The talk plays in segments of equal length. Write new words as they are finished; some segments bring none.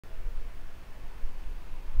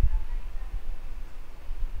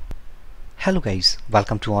Hello guys,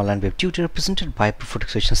 welcome to Online Web Tutor presented by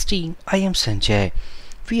Profotech team. I am Sanjay.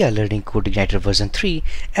 We are learning CodeIgniter version 3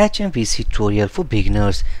 HMVC tutorial for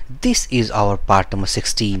beginners. This is our part number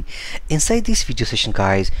 16. Inside this video session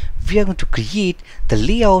guys, we are going to create the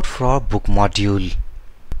layout for our book module.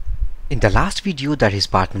 In the last video, that is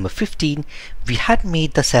part number 15, we had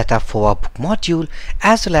made the setup for our book module,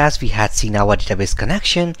 as well as we had seen our database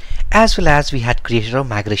connection, as well as we had created our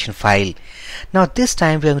migration file. Now this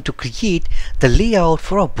time we are going to create the layout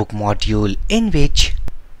for our book module, in which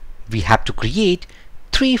we have to create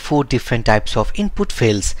 3-4 different types of input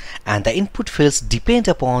fields, and the input fields depend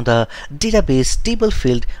upon the database table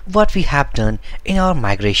field what we have done in our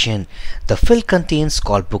migration. The field contains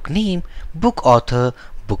called book name, book author,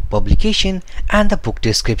 book publication and the book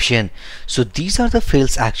description. So these are the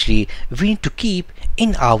fields actually we need to keep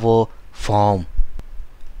in our form.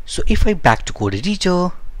 So if I back to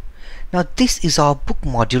CodeIgniter, now this is our book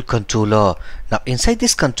module controller. Now inside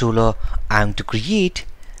this controller I am to create,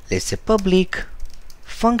 let's say, public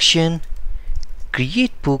function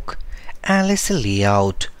create book and let's say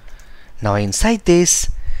layout. Now inside this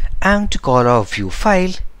I am to call our view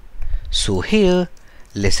file. So here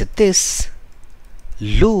let's say this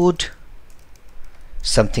load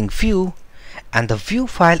something view, and the view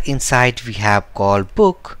file inside we have called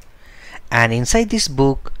book, and inside this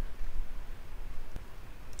book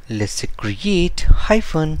let's say create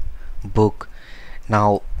hyphen book.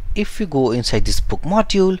 Now if we go inside this book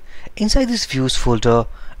module, inside this views folder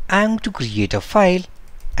I am to create a file,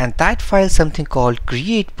 and that file is something called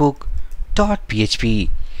createbook.php.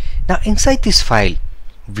 Now inside this file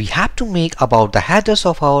we have to make about the headers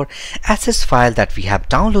of our assets file that we have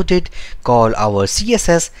downloaded, called our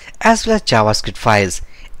CSS as well as JavaScript files,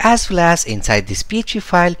 as well as inside this PHP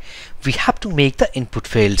file we have to make the input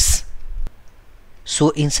fields.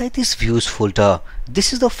 So inside this views folder,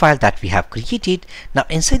 this is the file that we have created. Now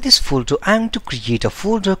inside this folder I am to create a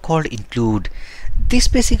folder called include. This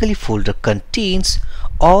basically folder contains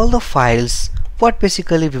all the files what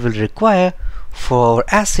basically we will require for our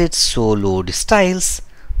assets. So load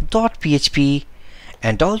styles.php,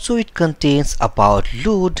 and also it contains about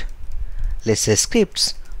load, let's say,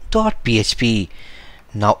 scripts.php.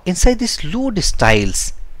 Now inside this load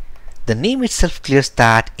styles, the name itself clears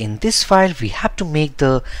that in this file we have to make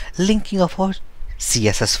the linking of our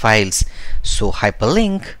CSS files. So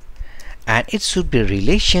hyperlink, and it should be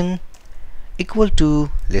relation equal to,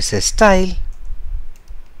 let's say, style.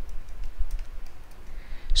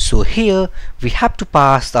 So here we have to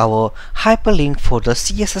pass our hyperlink for the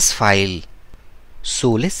CSS file.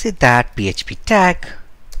 So let's say that PHP tag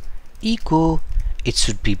echo, it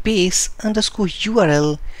should be base underscore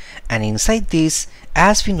URL, and inside this,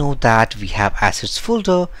 as we know that we have assets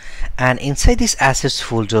folder, and inside this assets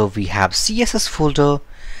folder we have CSS folder,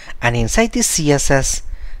 and inside this CSS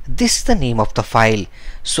this is the name of the file.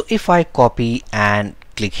 So if I copy and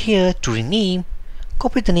click here to rename,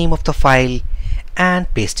 copy the name of the file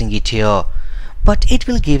and pasting it here, but it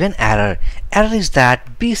will give an error. Error is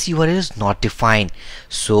that base URL is not defined.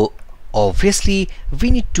 So obviously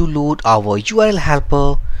we need to load our URL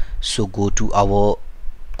helper. So go to our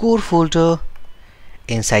core folder.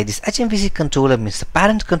 Inside this HMVC controller, means the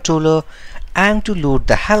parent controller, I am to load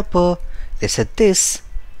the helper. Let's say this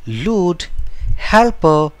load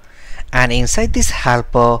helper, and inside this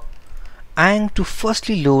helper I am to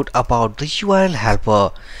firstly load about the URL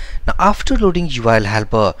helper. Now after loading URL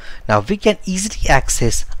helper, now we can easily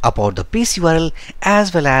access about the base URL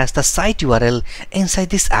as well as the site URL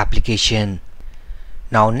inside this application.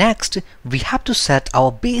 Now next we have to set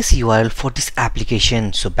our base URL for this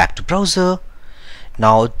application. So back to browser.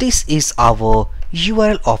 Now this is our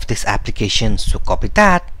URL of this application. So copy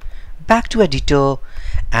that, back to editor,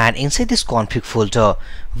 and inside this config folder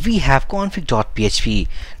we have config.php.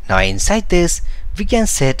 Now inside this we can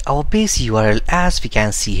set our base URL as we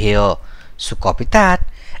can see here. So copy that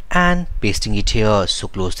and pasting it here. So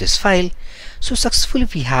close this file. So successfully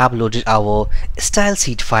we have loaded our style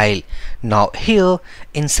sheet file. Now here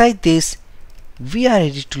inside this we are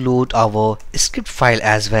ready to load our script file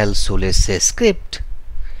as well. So let's say script,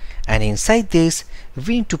 and inside this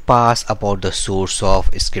we need to pass about the source of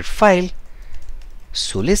script file.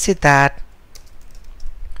 So let's say that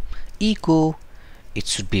echo, it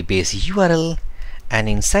should be base URL, and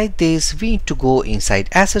inside this we need to go inside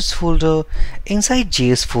assets folder, inside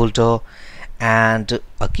JS folder, and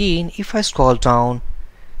again if I scroll down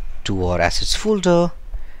to our assets folder,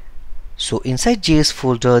 so inside JS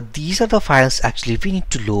folder these are the files actually we need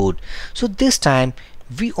to load. So this time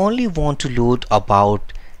we only want to load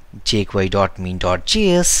about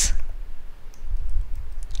jQuery.mean.js,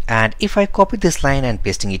 And if I copy this line and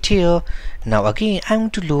pasting it here, now again I'm going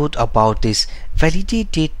to load about this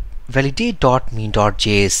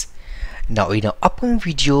validate.main.js. Now in our upcoming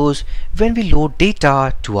videos, when we load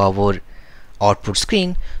data to our output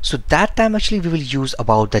screen, so that time actually we will use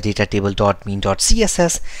about the data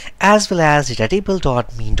table.main.css as well as data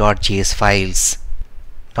table.main.js files.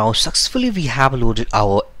 Now successfully we have loaded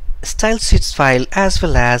our style sheets file as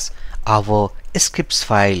well as our scripts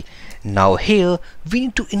file. Now here we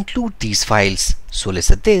need to include these files. So let's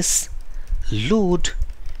set this load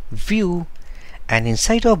view, and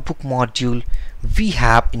inside our book module we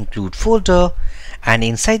have include folder, and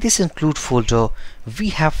inside this include folder we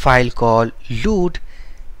have file called load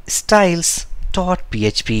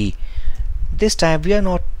styles.php. This time we are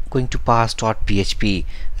not going to pass .php.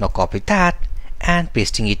 Now copy that and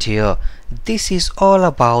pasting it here. This is all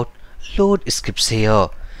about load scripts here.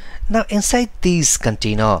 Now inside this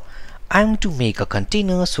container I'm going to make a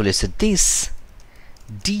container. So let's set this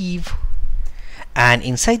div, and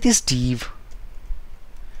inside this div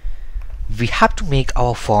we have to make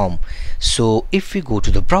our form. So if we go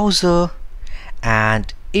to the browser,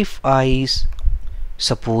 and if I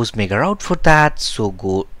suppose make a route for that, so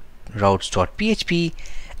go routes.php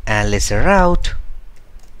and let's say route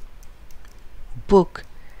book,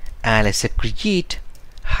 and let's say create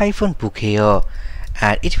 -book here,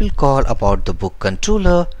 and it will call about the book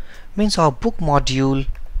controller, means our book module.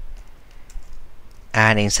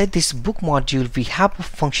 And inside this book module we have a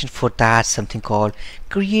function for that, something called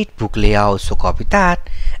create book layout. So copy that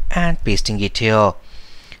and pasting it here.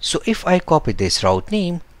 So if I copy this route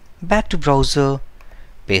name, back to browser,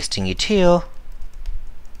 pasting it here.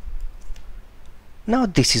 Now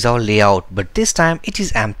this is our layout, but this time it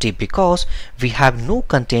is empty because we have no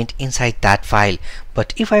content inside that file.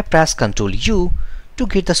 But if I press Ctrl U to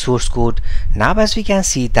get the source code, now as we can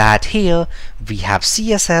see that here we have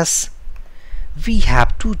CSS, we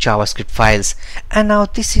have two JavaScript files, and now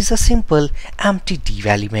this is a simple empty div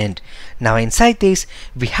element. Now inside this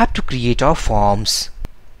we have to create our forms.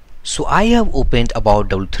 So I have opened about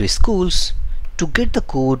W3 schools to get the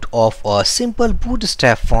code of a simple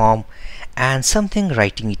bootstrap form and something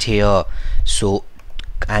writing it here. So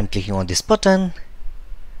I'm clicking on this button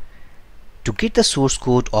to get the source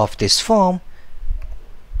code of this form.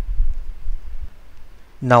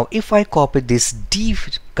 Now if I copy this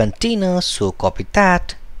div container, so copy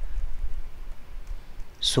that,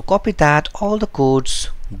 all the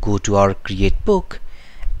codes, go to our create book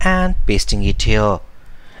and pasting it here.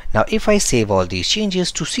 Now if I save all these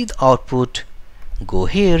changes to see the output, go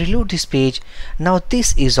here, reload this page. Now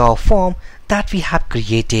this is our form that we have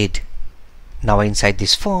created. Now inside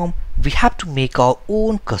this form we have to make our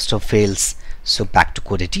own custom fields. So back to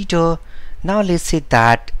CodeIgniter. Now let's say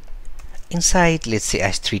that inside, let's say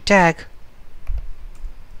h3 tag,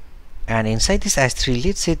 and inside this h3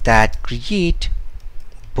 let's say that create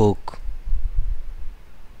book.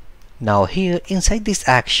 Now here inside these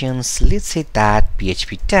actions let's say that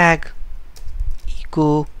PHP tag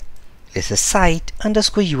echo, let's say site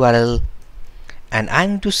underscore URL, and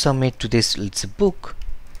I'm going to submit to this, let's say book,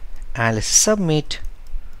 and let's submit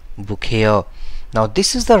book here. Now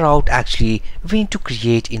this is the route actually we need to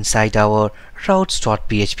create inside our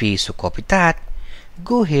routes.php. So copy that,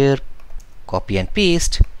 go here, copy and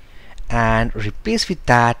paste, and replace with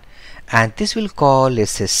that, and this will call,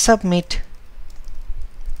 let's say submit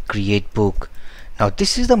create book. Now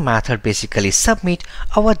this is the method basically submit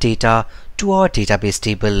our data to our database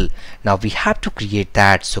table. Now we have to create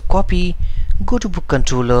that. So copy, go to book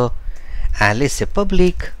controller, and let's say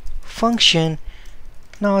public function.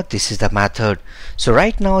 Now this is the method. So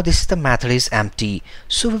right now this is the method is empty,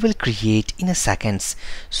 so we will create in a seconds.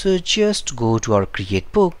 So just go to our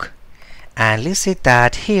create book, and let's say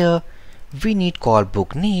that here we need call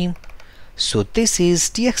book name. So this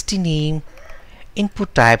is txt name,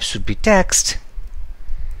 input type should be text.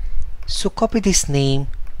 So copy this name,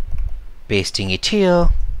 pasting it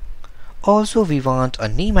here. Also we want a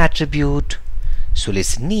name attribute, so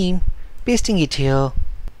let's name, pasting it here.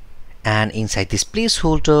 And inside this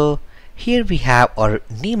placeholder here we have our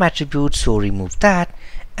name attribute, so remove that,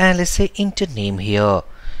 and let's say enter name here.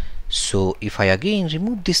 So if I again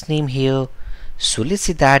remove this name here, so let's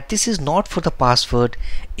say that this is not for the password.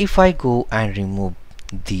 If I go and remove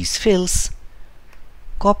these fields,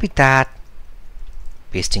 copy that,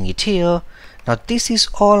 pasting it here. Now this is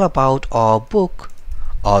all about our book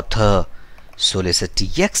author, so let's say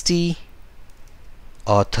txt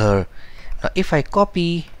author. Now if I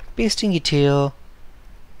copy, pasting it here,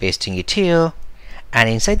 and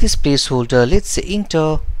inside this placeholder let's say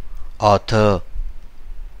enter author.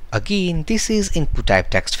 Again this is input type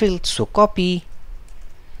text field, so copy,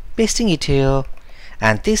 pasting it here,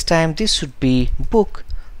 and this time this should be book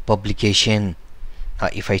publication. Now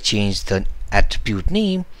if I change the attribute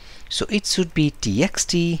name, so it should be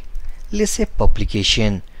txt, let's say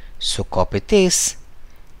publication. So copy this,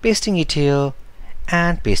 pasting it here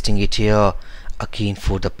and pasting it here. Again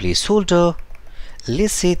for the placeholder,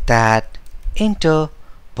 let's say that enter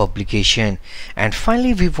publication, and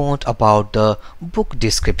finally we want about the book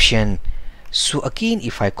description. So again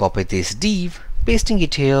if I copy this div, pasting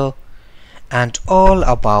it here, and all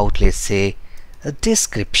about, let's say, a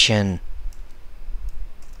description.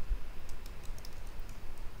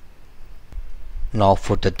 Now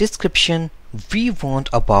for the description, we want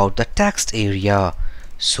about the text area.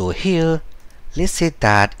 So here let's say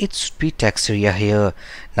that it should be text area here.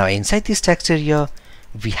 Now inside this text area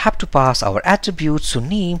we have to pass our attributes. So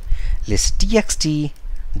name, let's txt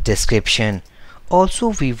description. Also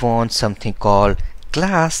we want something called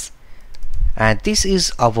class, and this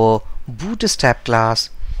is our bootstrap class,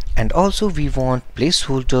 and also we want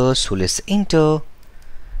placeholder. So let's enter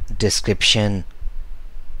description.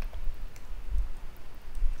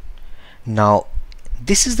 Now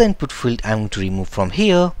this is the input field I'm going to remove from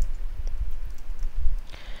here.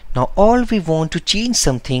 Now all we want to change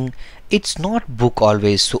something, it's not book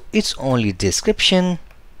always, so it's only description,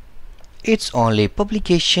 it's only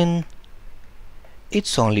publication,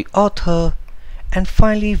 it's only author, and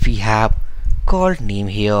finally we have called name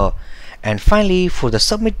here. And finally for the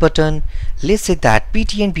submit button, let's say that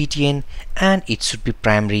btn, and it should be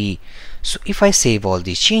primary. So if I save all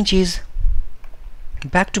these changes,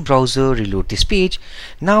 back to browser, reload this page,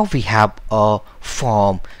 now we have a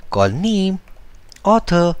form called name,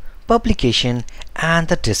 author, publication, and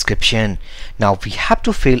the description. Now we have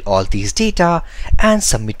to fill all these data and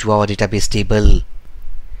submit to our database table.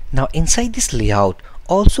 Now inside this layout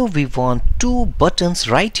also we want two buttons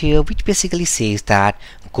right here, which basically says that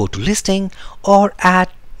go to listing or add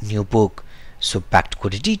new book. So back to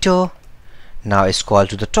CodeIgniter, now scroll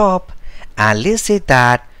to the top and let's say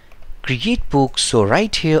that create book. So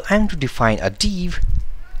right here I'm going to define a div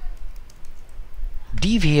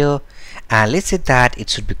here, and let's say that it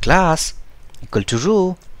should be class equal to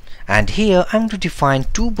row, and here I'm going to define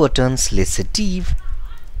two buttons. Let's say div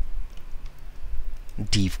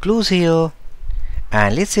close here,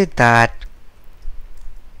 and let's say that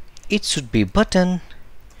it should be button,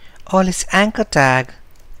 or let's anchor tag,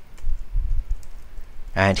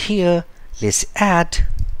 and here let's add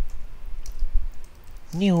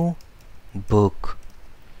new book.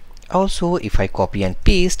 Also if I copy and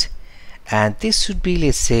paste, and this should be,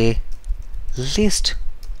 let's say, list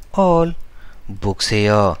all books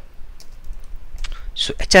here.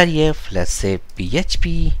 So href, let's say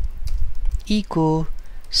php echo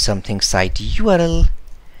something site URL,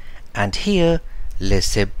 and here let's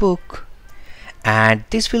say book, and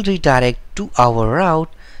this will redirect to our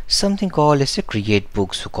route something called, let's say, create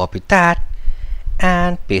book. So copy that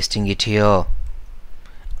and pasting it here.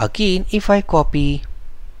 Again if I copy,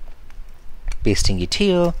 pasting it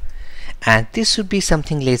here, and this should be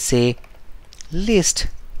something, let's say, list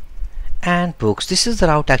and books. This is the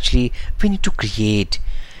route actually we need to create,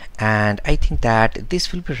 and I think that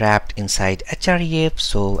this will be wrapped inside href.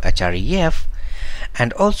 So href,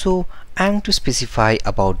 and also I'm going to specify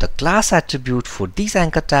about the class attribute for these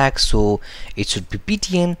anchor tags. So it should be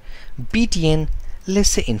btn, let's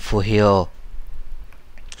say info here.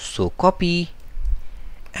 So copy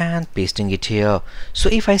and pasting it here. So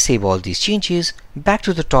if I save all these changes, back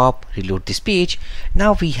to the top, reload this page,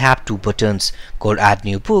 now we have two buttons called add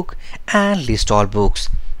new book and list all books.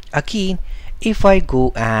 Again if I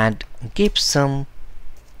go and give some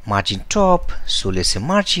margin top, so let's say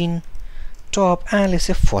margin top, and let's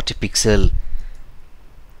say 40 pixel,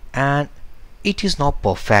 and it is now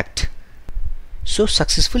perfect. So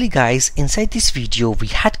successfully guys, inside this video we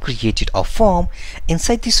had created a form.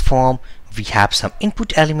 Inside this form we have some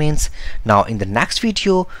input elements. Now in the next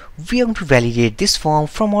video we are going to validate this form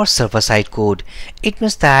from our server-side code. It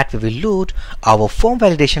means that we will load our form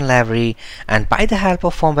validation library, and by the help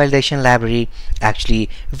of form validation library actually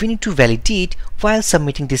we need to validate while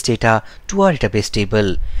submitting this data to our database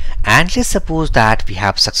table. And let's suppose that we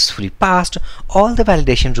have successfully passed all the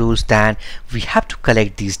validation rules, then we have to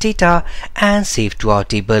collect these data and save to our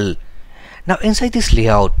table. Now inside this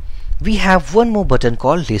layout we have one more button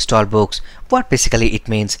called list all books. What basically it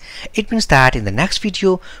means? It means that in the next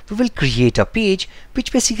video we will create a page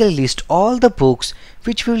which basically lists all the books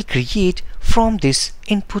which we will create from this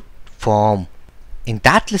input form. In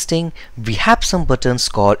that listing we have some buttons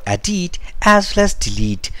called edit as well as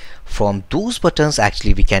delete. From those buttons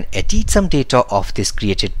actually we can edit some data of this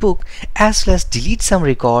created book as well as delete some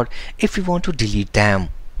record if we want to delete them.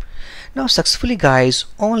 Now successfully guys,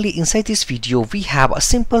 only inside this video we have a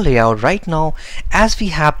simple layout right now as we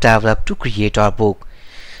have developed to create our book.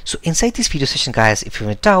 So inside this video session guys, if you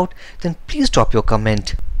have a doubt, then please drop your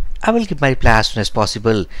comment. I will give my reply as soon as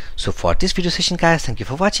possible. So for this video session guys, thank you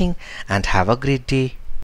for watching and have a great day.